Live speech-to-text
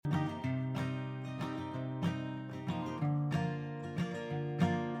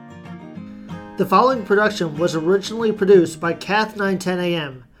The following production was originally produced by Kath 910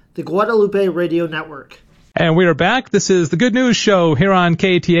 AM, the Guadalupe Radio Network. And we are back. This is the Good News Show here on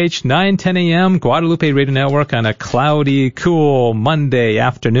KATH 910 AM, Guadalupe Radio Network on a cloudy, cool Monday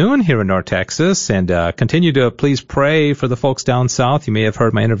afternoon here in North Texas. And continue to please pray for the folks down south. You may have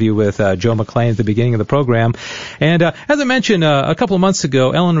heard my interview with Joe McLean at the beginning of the program. And as I mentioned a couple of months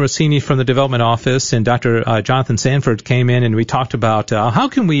ago, Ellen Rossini from the Development Office and Dr. Jonathan Sanford came in, and we talked about how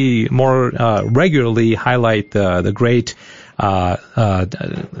can we more regularly highlight the great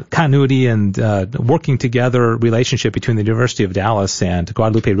continuity and working together relationship between the University of Dallas and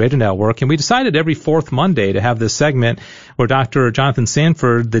Guadalupe Radio Network. And we decided every fourth Monday to have this segment where Dr. Jonathan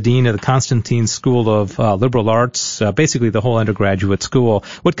Sanford, the Dean of the Constantine School of Liberal Arts, basically the whole undergraduate school,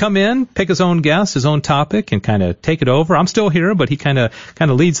 would come in, pick his own guest, his own topic, and kind of take it over. I'm still here, but he kind of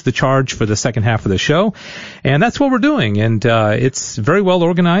leads the charge for the second half of the show. And that's what we're doing. And it's very well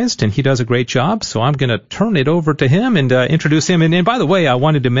organized, and he does a great job. So I'm going to turn it over to him and introduce him. And by the way, I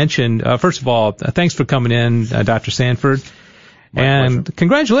wanted to mention, first of all, thanks for coming in, Dr. Sanford. And pleasure.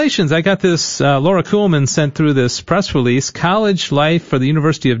 Congratulations. I got this, Laura Kuhlman sent through this press release, College Life for the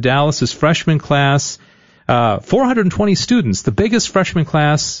University of Dallas's freshman class, 420 students, the biggest freshman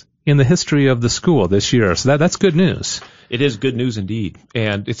class in the history of the school this year. So that's good news. It is good news indeed.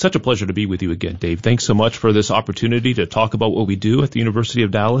 And it's such a pleasure to be with you again, Dave. Thanks so much for this opportunity to talk about what we do at the University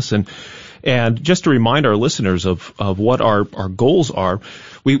of Dallas. And just to remind our listeners of what our goals are,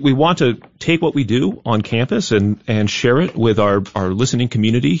 we want to take what we do on campus and share it with our listening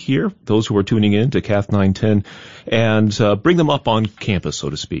community here, those who are tuning in to Kath 910, and bring them up on campus, so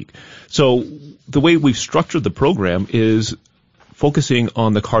to speak. So the way we've structured the program is focusing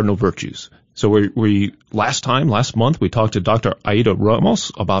on the cardinal virtues. So last month, we talked to Dr. Aida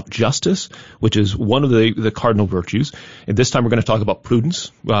Ramos about justice, which is one of the cardinal virtues. And this time we're going to talk about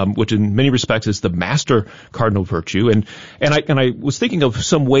prudence, which in many respects is the master cardinal virtue. And I was thinking of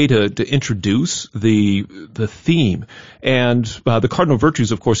some way to introduce the theme. And the cardinal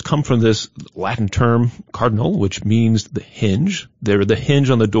virtues, of course, come from this Latin term cardinal, which means the hinge. They're the hinge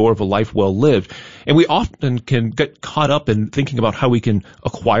on the door of a life well lived. And we often can get caught up in thinking about how we can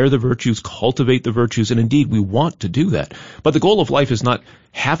acquire the virtues, cultivate the virtues, and indeed we want to do that. But the goal of life is not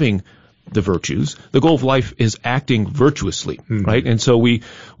having the virtues. The goal of life is acting virtuously, right? And so we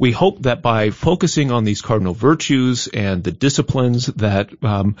hope that by focusing on these cardinal virtues and the disciplines that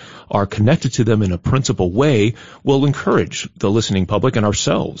are connected to them in a principal way, will encourage the listening public and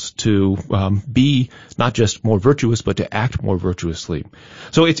ourselves to be not just more virtuous, but to act more virtuously.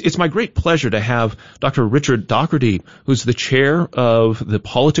 So it's my great pleasure to have Dr. Richard Dougherty, who's the chair of the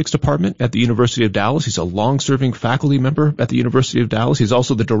politics department at the University of Dallas. He's a long-serving faculty member at the University of Dallas. He's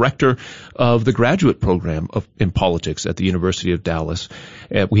also the director of the graduate program in politics at the University of Dallas.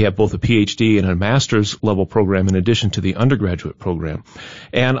 We have both a PhD and a master's level program in addition to the undergraduate program.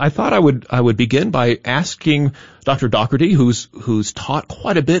 And I thought I would begin by asking Dr. Dougherty, who's taught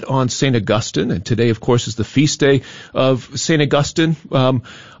quite a bit on St. Augustine, and today, of course, is the feast day of St. Augustine,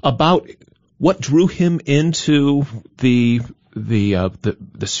 about what drew him into the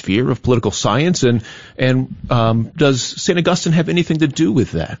sphere of political science, and does St. Augustine have anything to do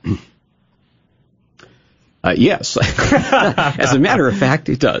with that? Yes. As a matter of fact,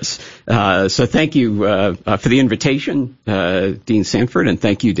 it does. So thank you for the invitation, Dean Sanford, and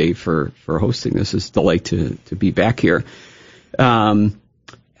thank you, Dave, for hosting this. It's a delight to be back here.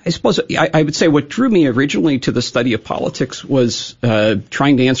 I suppose I would say what drew me originally to the study of politics was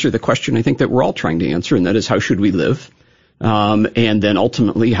trying to answer the question I think that we're all trying to answer, and that is, how should we live? And then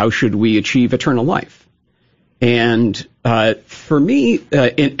ultimately, how should we achieve eternal life? And for me,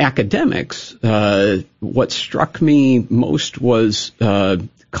 in academics, what struck me most was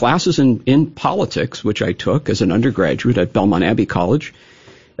classes in politics, which I took as an undergraduate at Belmont Abbey College,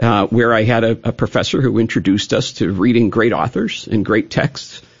 where I had a professor who introduced us to reading great authors and great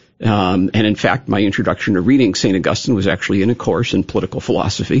texts. And in fact, my introduction to reading St. Augustine was actually in a course in political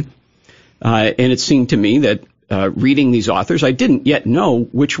philosophy. And it seemed to me that reading these authors, I didn't yet know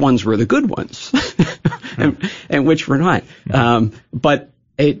which ones were the good ones and which were not. But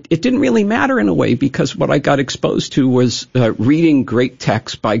it didn't really matter in a way, because what I got exposed to was reading great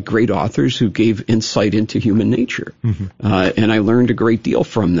texts by great authors who gave insight into human nature. And I learned a great deal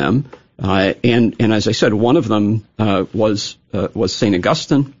from them. And as I said, one of them was St.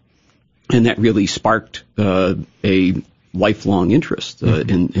 Augustine, and that really sparked a lifelong interest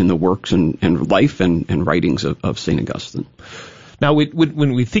in the works and life and writings of St. Augustine. Now,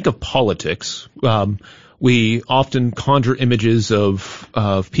 when we think of politics, we often conjure images of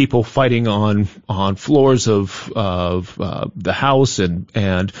people fighting on floors of the House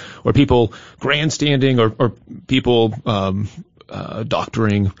and or people grandstanding or people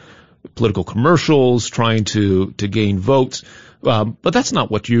doctoring political commercials, trying to gain votes. But that's not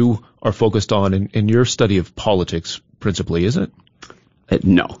what you are focused on in your study of politics, principally, is it?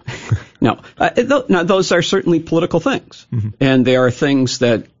 No. Now, those are certainly political things. Mm-hmm. And they are things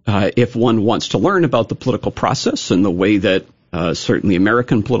that if one wants to learn about the political process and the way that certainly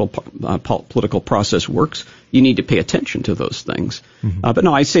American political process works, you need to pay attention to those things. Mm-hmm. But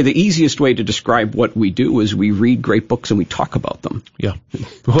no, I say the easiest way to describe what we do is we read great books and we talk about them. Yeah.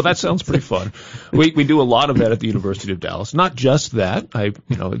 Well, that sounds pretty fun. We do a lot of that at the University of Dallas. Not just that.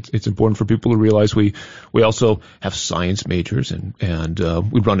 It's important for people to realize we also have science majors and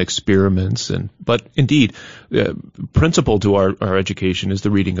we run experiments but indeed, principal to our education is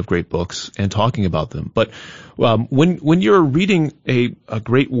the reading of great books and talking about them. But when you're reading a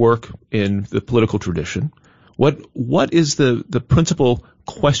great work in the political tradition, what is the principal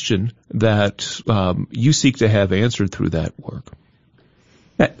question that you seek to have answered through that work?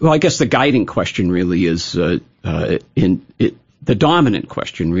 Well, I guess the guiding question really is the dominant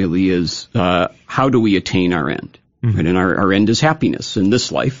question really is how do we attain our end? Mm-hmm. Right? And our end is happiness in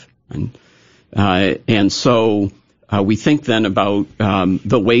this life, and so we think then about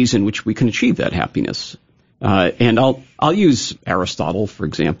the ways in which we can achieve that happiness. And I'll use Aristotle, for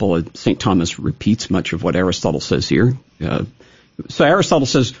example. St. Thomas repeats much of what Aristotle says here. So Aristotle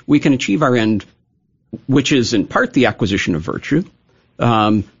says we can achieve our end, which is in part the acquisition of virtue,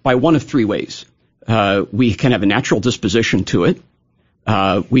 by one of three ways. We can have a natural disposition to it.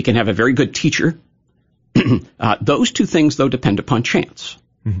 We can have a very good teacher. Those two things, though, depend upon chance.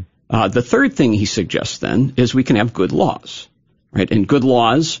 Mm-hmm. The third thing he suggests, then, is we can have good laws, right? And good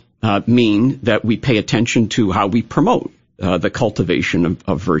laws mean that we pay attention to how we promote the cultivation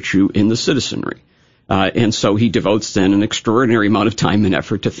of virtue in the citizenry. And so he devotes then an extraordinary amount of time and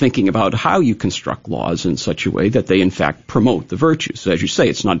effort to thinking about how you construct laws in such a way that they, in fact, promote the virtues. So as you say,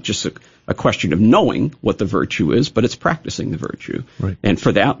 it's not just a question of knowing what the virtue is, but it's practicing the virtue. Right. And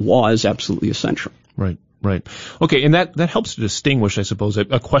for that, law is absolutely essential. Right. Okay, and that helps to distinguish, I suppose,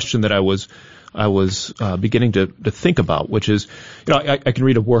 a question that I was beginning to think about, which is, I can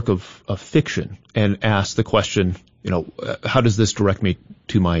read a work of fiction and ask the question, how does this direct me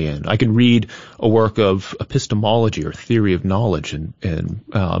to my end? I can read a work of epistemology or theory of knowledge and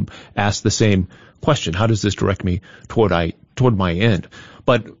ask the same question: how does this direct me toward my end?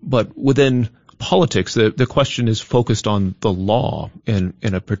 But within politics, the question is focused on the law in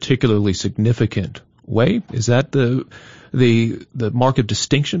a particularly significant way. Is that the mark of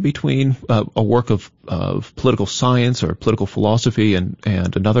distinction between a work of political science or political philosophy and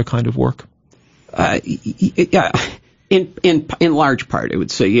another kind of work? Yeah, in large part, I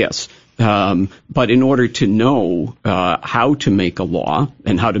would say yes. But in order to know how to make a law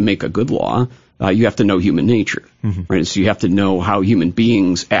and how to make a good law, you have to know human nature, mm-hmm. right? So you have to know how human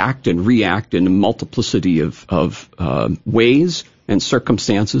beings act and react in a multiplicity of ways and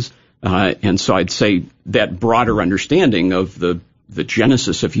circumstances. And so I'd say that broader understanding of the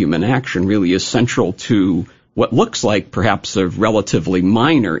genesis of human action really is central to what looks like perhaps a relatively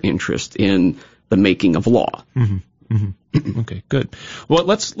minor interest in the making of law. Mm-hmm. Mm-hmm. Okay, good. Well,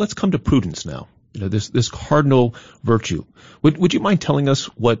 let's come to prudence now. This cardinal virtue. Would you mind telling us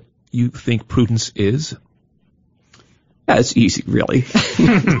what you think prudence is? Yeah, it's easy, really.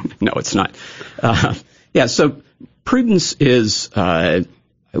 No, it's not. So prudence is, I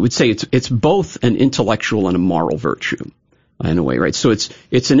would say it's both an intellectual and a moral virtue in a way, right? So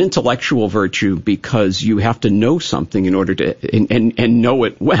it's an intellectual virtue because you have to know something in order to, and know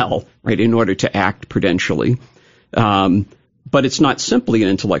it well, right, in order to act prudentially. But it's not simply an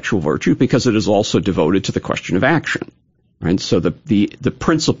intellectual virtue because it is also devoted to the question of action, right? So the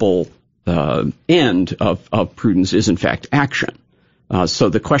principal end of prudence is in fact action. So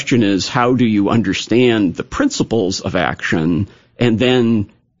the question is, how do you understand the principles of action and then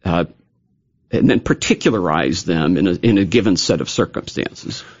particularize them in a given set of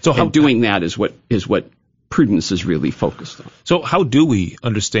circumstances? So doing that is what prudence is really focused on. So how do we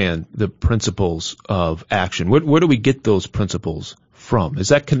understand the principles of action? Where do we get those principles from? Is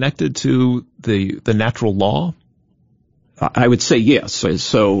that connected to the natural law? I would say yes.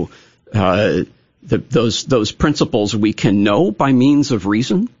 So those principles we can know by means of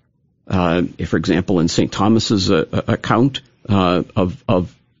reason. If, for example, in St. Thomas's account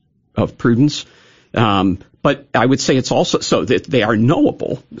of prudence, but I would say it's also so that they are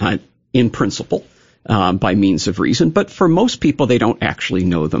knowable in principle. by means of reason. But for most people, they don't actually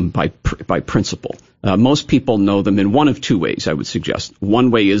know them by principle. Most people know them in one of two ways, I would suggest.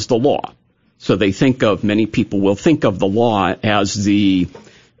 One way is the law. So many people will think of the law as the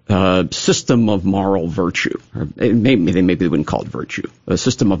system of moral virtue. Or maybe they wouldn't call it virtue, a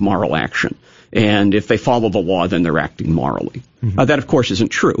system of moral action. And if they follow the law, then they're acting morally. That, of course, isn't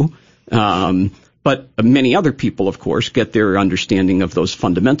true. But many other people, of course, get their understanding of those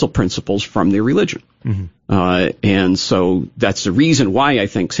fundamental principles from their religion. And so that's the reason why I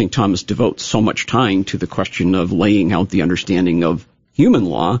think St. Thomas devotes so much time to the question of laying out the understanding of human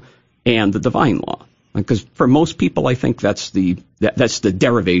law and the divine law. Because for most people, I think that's the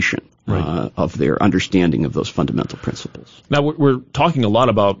derivation of their understanding of those fundamental principles. Now, we're talking a lot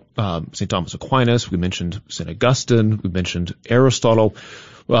about St. Thomas Aquinas. We mentioned St. Augustine. We mentioned Aristotle.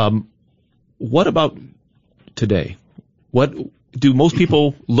 What about today? What do most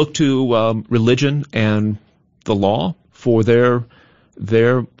people look to religion and the law for their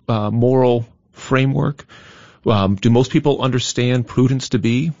moral framework? Do most people understand prudence to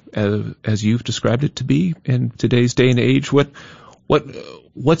be as you've described it to be in today's day and age?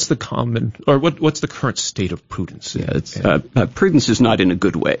 What's the common, or what's the current state of prudence? Prudence is not in a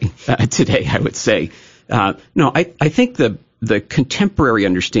good way today, I would say. No, I think the contemporary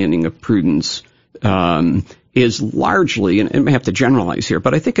understanding of prudence is largely, and I may have to generalize here,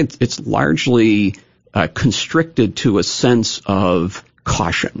 but I think it's largely constricted to a sense of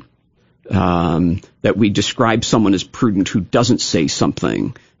caution. That we describe someone as prudent who doesn't say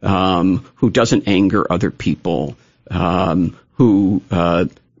something, who doesn't anger other people, who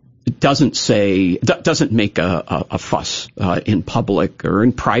doesn't make a fuss in public or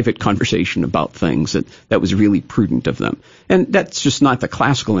in private conversation about things that was really prudent of them. And that's just not the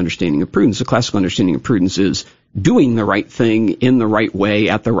classical understanding of prudence. The classical understanding of prudence is doing the right thing in the right way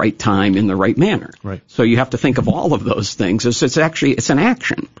at the right time in the right manner. Right. So you have to think of all of those things as it's an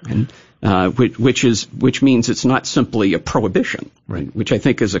action, and which means it's not simply a prohibition, right? Which I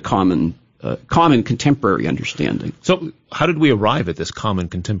think is a common contemporary understanding. So how did we arrive at this common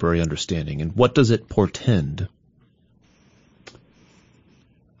contemporary understanding, and what does it portend?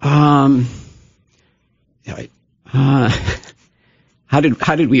 How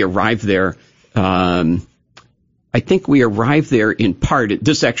did we arrive there? I think we arrived there in part.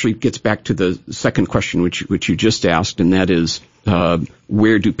 This actually gets back to the second question, which you just asked, and that is,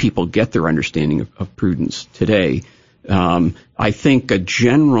 where do people get their understanding of prudence today? I think a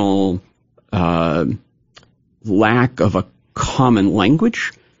general lack of a common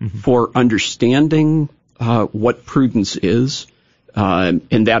language for understanding what prudence is,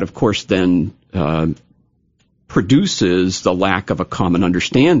 and that, of course, then produces the lack of a common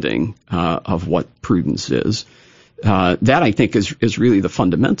understanding of what prudence is. That, I think, is really the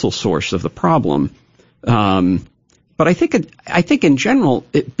fundamental source of the problem. But I think in general,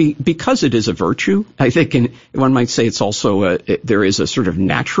 because it is a virtue, I think one might say it's also there is a sort of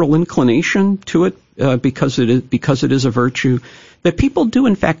natural inclination to it because it is a virtue, that people do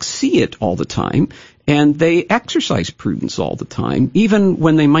in fact see it all the time, and they exercise prudence all the time, even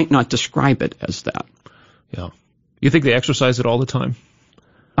when they might not describe it as that. Yeah, you think they exercise it all the time?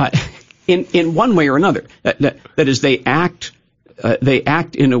 In one way or another, that is, they act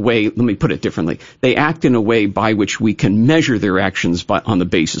in a way. Let me put it differently. They act in a way by which we can measure their actions on the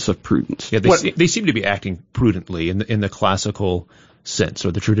basis of prudence. Yeah, they seem to be acting prudently in the classical sense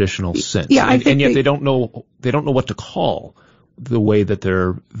or the traditional sense. Yeah, and yet they don't know what to call the way that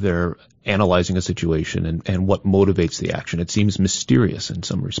they're analyzing a situation and what motivates the action. It seems mysterious in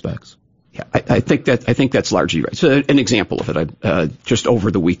some respects. Yeah, I think that's largely right. So an example of it, just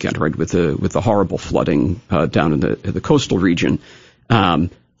over the weekend, right, with the horrible flooding down in the coastal region,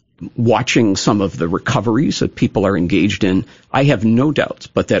 watching some of the recoveries that people are engaged in, I have no doubts,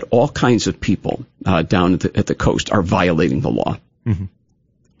 but that all kinds of people down at the coast are violating the law. Mm-hmm.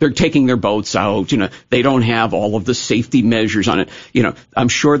 They're taking their boats out. They don't have all of the safety measures on it. I'm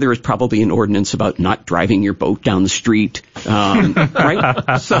sure there is probably an ordinance about not driving your boat down the street,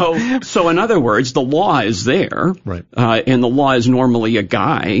 right? So in other words, the law is there, right? And the law is normally a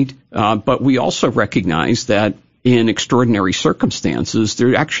guide, but we also recognize that in extraordinary circumstances,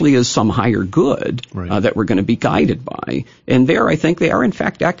 there actually is some higher good that we're going to be guided by. And there, I think they are in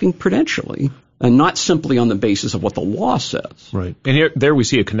fact acting prudentially, and not simply on the basis of what the law says. Right. And there we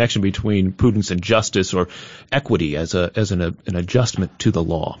see a connection between prudence and justice, or equity as an adjustment to the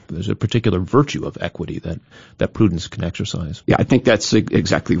law. There's a particular virtue of equity that prudence can exercise. Yeah, I think that's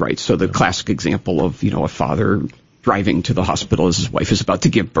exactly right. So the classic example of, a father driving to the hospital as his wife is about to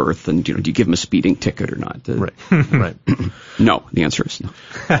give birth, and, do you give him a speeding ticket or not? Right. Right. No, the answer is no.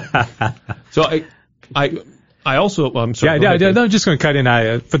 So I also, I'm sorry. I'm just going to cut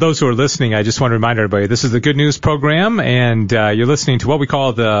in. For those who are listening, I just want to remind everybody, this is the Good News program, and you're listening to what we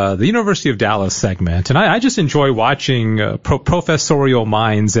call the University of Dallas segment. And I just enjoy watching professorial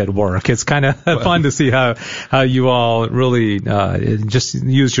minds at work. It's kind of fun to see how you all really just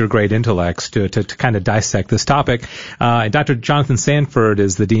use your great intellects to kind of dissect this topic. Dr. Jonathan Sanford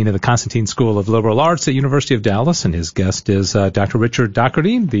is the Dean of the Constantine School of Liberal Arts at University of Dallas, and his guest is Dr. Richard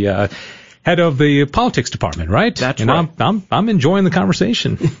Dougherty, the head of the politics department, right? That's and right. I'm enjoying the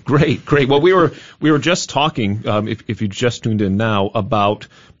conversation. Great. Well, we were just talking, if you just tuned in now, about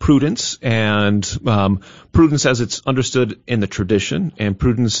prudence and prudence as it's understood in the tradition and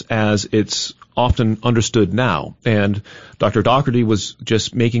prudence as it's often understood now. And Dr. Dougherty was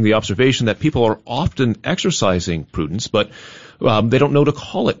just making the observation that people are often exercising prudence, but they don't know to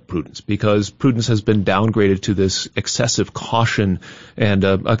call it prudence because prudence has been downgraded to this excessive caution and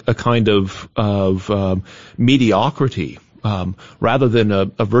a kind of mediocrity, rather than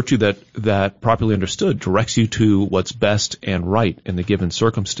a virtue that properly understood directs you to what's best and right in the given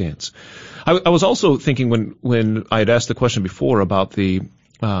circumstance. I was also thinking when I had asked the question before about the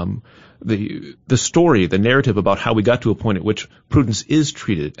story, the narrative about how we got to a point at which prudence is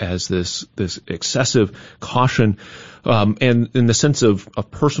treated as this excessive caution, and in the sense of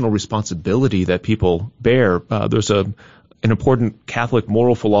personal responsibility that people bear. There's an important Catholic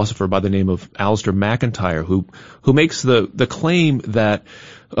moral philosopher by the name of Alistair McIntyre who makes the claim that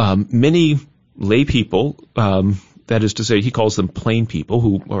many lay people, that is to say, he calls them plain people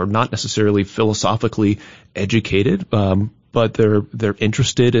who are not necessarily philosophically educated, but they're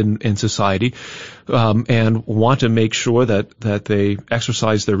interested in society, and want to make sure that they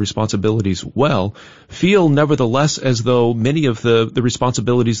exercise their responsibilities well, feel nevertheless as though many of the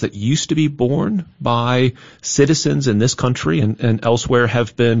responsibilities that used to be borne by citizens in this country and elsewhere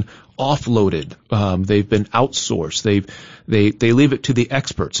have been offloaded. They've been outsourced. They leave it to the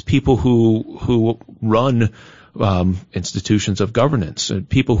experts, people who run institutions of governance,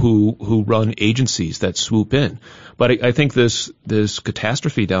 people who run agencies that swoop in. But I think this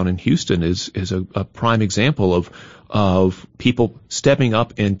catastrophe down in Houston is a prime example of people stepping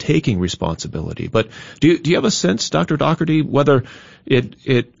up and taking responsibility. But do you have a sense, Dr. Dougherty, whether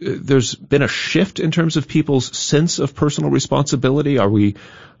there's been a shift in terms of people's sense of personal responsibility?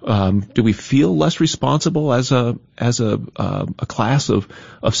 Do we feel less responsible as a class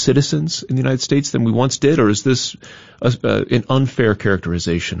of citizens in the United States than we once did, or is this an unfair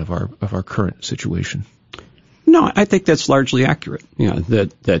characterization of our current situation? No, I think that's largely accurate.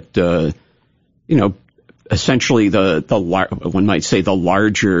 Essentially one might say the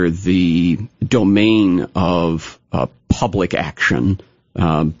larger the domain of public action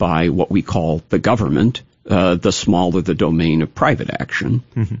by what we call the government, the smaller the domain of private action.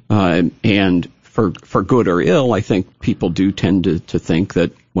 Mm-hmm. And for good or ill, I think people do tend to think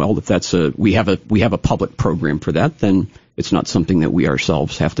that, well, if we have a public program for that, then it's not something that we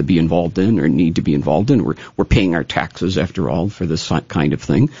ourselves have to be involved in or need to be involved in. We're paying our taxes, after all, for this kind of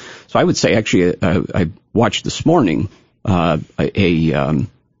thing. So I would say, actually, I watched this morning a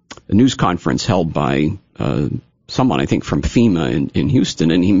news conference held by someone, I think, from FEMA in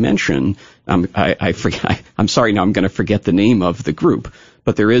Houston, and he mentioned, I'm sorry, now I'm going to forget the name of the group,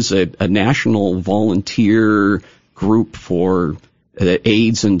 but there is a national volunteer group for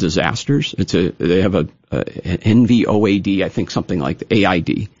AIDS and disasters. They have an NVOAD, I think, something like the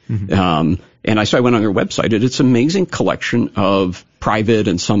AID. Mm-hmm. And I went on their website, and it's an amazing collection of private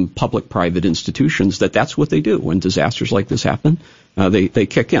and some public-private institutions that's what they do. When disasters like this happen, they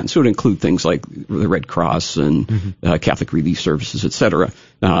kick in. So it include things like the Red Cross and mm-hmm. Catholic Relief Services, et cetera.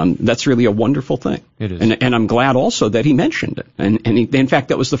 That's really a wonderful thing. It is. And I'm glad also that he mentioned it. And in fact,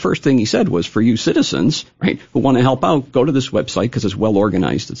 that was the first thing he said was, for you citizens, right, who want to help out, go to this website because it's well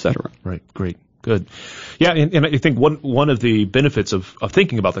organized, et cetera. Right. Great. Good. Yeah, and I think one of the benefits of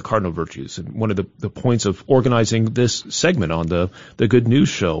thinking about the cardinal virtues, and one of the points of organizing this segment on the Good News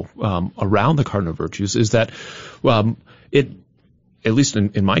Show around the cardinal virtues, is that it, at least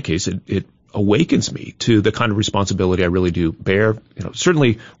in my case, it awakens me to the kind of responsibility I really do bear,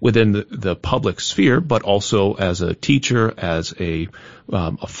 certainly within the public sphere, but also as a teacher, as a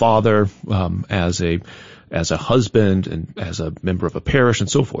father, as a husband, and as a member of a parish, and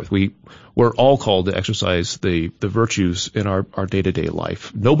so forth. We're all called to exercise the virtues in our day-to-day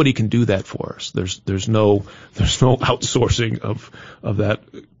life. Nobody can do that for us. There's no outsourcing of that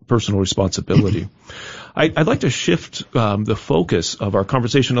personal responsibility. I'd like to shift the focus of our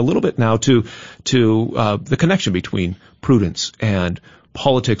conversation a little bit now to the connection between prudence and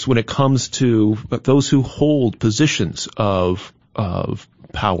politics when it comes to those who hold positions of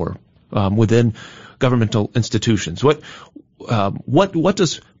power within governmental institutions. What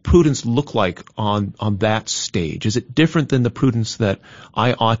does prudence look like on that stage? Is it different than the prudence that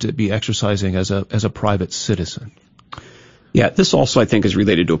I ought to be exercising as a private citizen? Yeah, this also, I think, is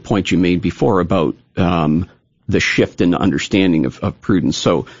related to a point you made before about the shift in understanding of prudence.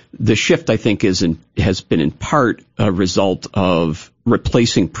 So the shift, I think, has been in part a result of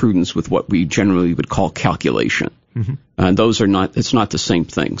replacing prudence with what we generally would call calculation. Mm-hmm. And it's not the same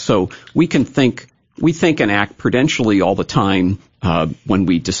thing. So we think and act prudentially all the time when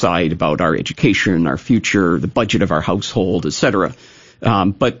we decide about our education, our future, the budget of our household, etc.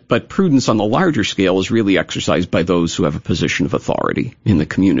 But prudence on the larger scale is really exercised by those who have a position of authority in the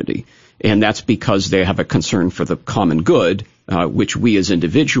community. And that's because they have a concern for the common good, which we as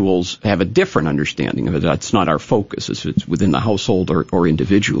individuals have a different understanding of it. That's not our focus. It's within the household or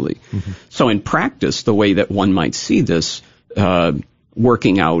individually. Mm-hmm. So in practice, the way that one might see this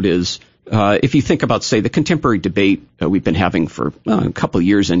working out is if you think about, say, the contemporary debate we've been having for a couple of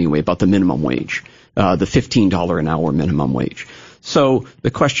years anyway about the minimum wage, the $15 an hour minimum wage. So the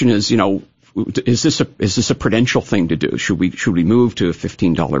question is, is this a prudential thing to do? Should we move to a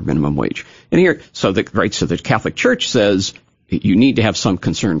 $15 minimum wage? And so the Catholic Church says you need to have some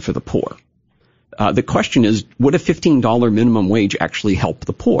concern for the poor. The question is, would a $15 minimum wage actually help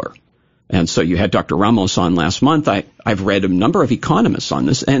the poor? And so you had Dr. Ramos on last month. I've read a number of economists on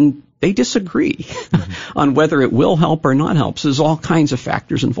this, and they disagree on whether it will help or not help. So there's all kinds of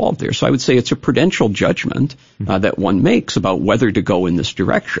factors involved there. So I would say it's a prudential judgment that one makes about whether to go in this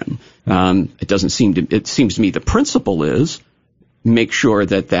direction. It seems to me the principle is make sure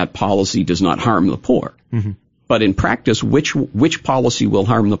that policy does not harm the poor. Mm-hmm. But in practice, which policy will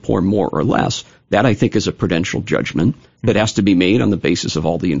harm the poor more or less, that I think is a prudential judgment that has to be made on the basis of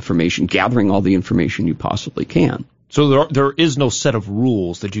all the information, gathering all the information you possibly can. So there is no set of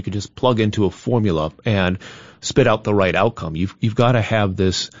rules that you can just plug into a formula and spit out the right outcome. You've got to have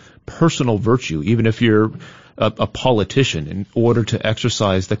this personal virtue, even if you're a politician, in order to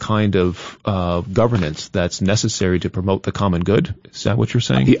exercise the kind of governance that's necessary to promote the common good. Is that what you're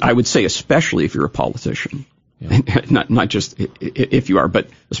saying? I would say especially if you're a politician. Yeah. Not just if you are, but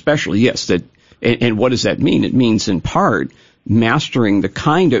especially, yes. And what does that mean? It means in part mastering the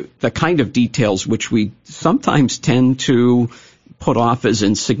kind of details which we sometimes tend to put off as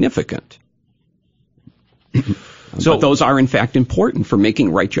insignificant. So but those are in fact important for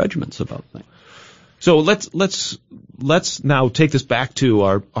making right judgments about things. So let's now take this back to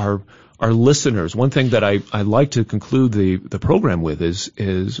our listeners. One thing that I like to conclude the program with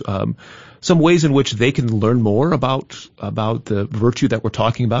is some ways in which they can learn more about the virtue that we're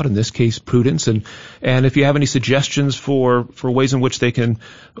talking about, in this case, prudence, and if you have any suggestions for ways in which they can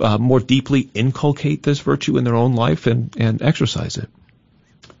more deeply inculcate this virtue in their own life and exercise it.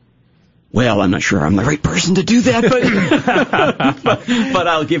 Well, I'm not sure I'm the right person to do that, but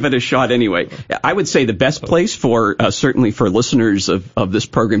I'll give it a shot anyway. I would say the best place for certainly for listeners of this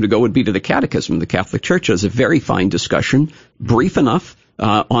program to go would be to the Catechism. The Catholic Church has a very fine discussion, brief enough,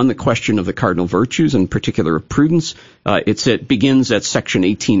 on the question of the cardinal virtues, in particular of prudence. It begins at section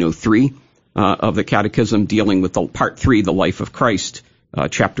 1803 of the Catechism, dealing with part 3, the life of Christ.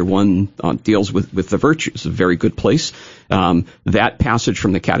 Chapter 1 deals with the virtues, a very good place. That passage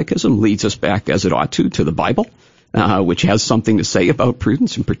from the Catechism leads us back, as it ought to the Bible, which has something to say about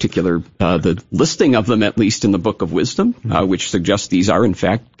prudence, in particular the listing of them, at least in the Book of Wisdom, which suggests these are, in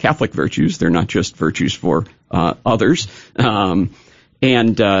fact, Catholic virtues. They're not just virtues for others. And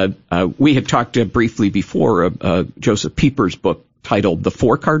we had talked briefly before Joseph Pieper's book titled The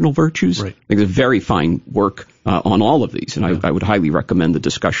Four Cardinal Virtues. Right. I think it's a very fine work on all of these, and I would highly recommend the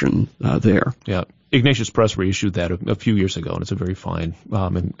discussion there. Yeah. Ignatius Press reissued that a few years ago, and it's a very fine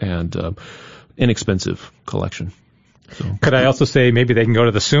and inexpensive collection. So. Could I also say maybe they can go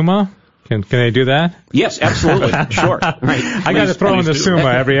to the Summa? Can they do that? Yes, absolutely. Sure. Right. I got to throw in the Summa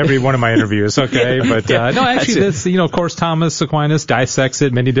every one of my interviews, okay? But no, actually, that's of course, Thomas Aquinas dissects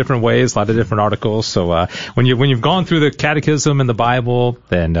it many different ways, a lot of different articles. So when you've gone through the Catechism and the Bible,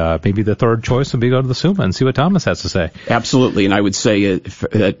 then maybe the third choice would be go to the Summa and see what Thomas has to say. Absolutely, and I would say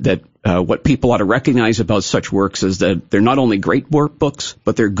that what people ought to recognize about such works is that they're not only great books,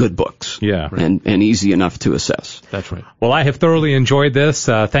 but they're good books. Yeah. And easy enough to assess. That's right. Well, I have thoroughly enjoyed this.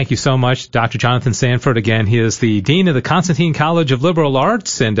 Thank you so much, Dr. Jonathan Sanford. Again, he is the Dean of the Constantine College of Liberal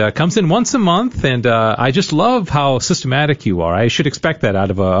Arts and comes in once a month. And I just love how systematic you are. I should expect that out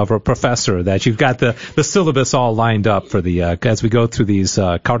of a professor, that you've got the syllabus all lined up for the as we go through these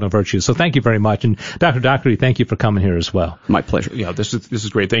cardinal virtues. So thank you very much. And Dr. Dockery, thank you for coming here as well. My pleasure. Yeah, this is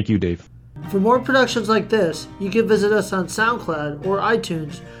great. Thank you, Dave. For more productions like this, you can visit us on SoundCloud or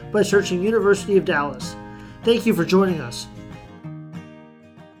iTunes by searching University of Dallas. Thank you for joining us.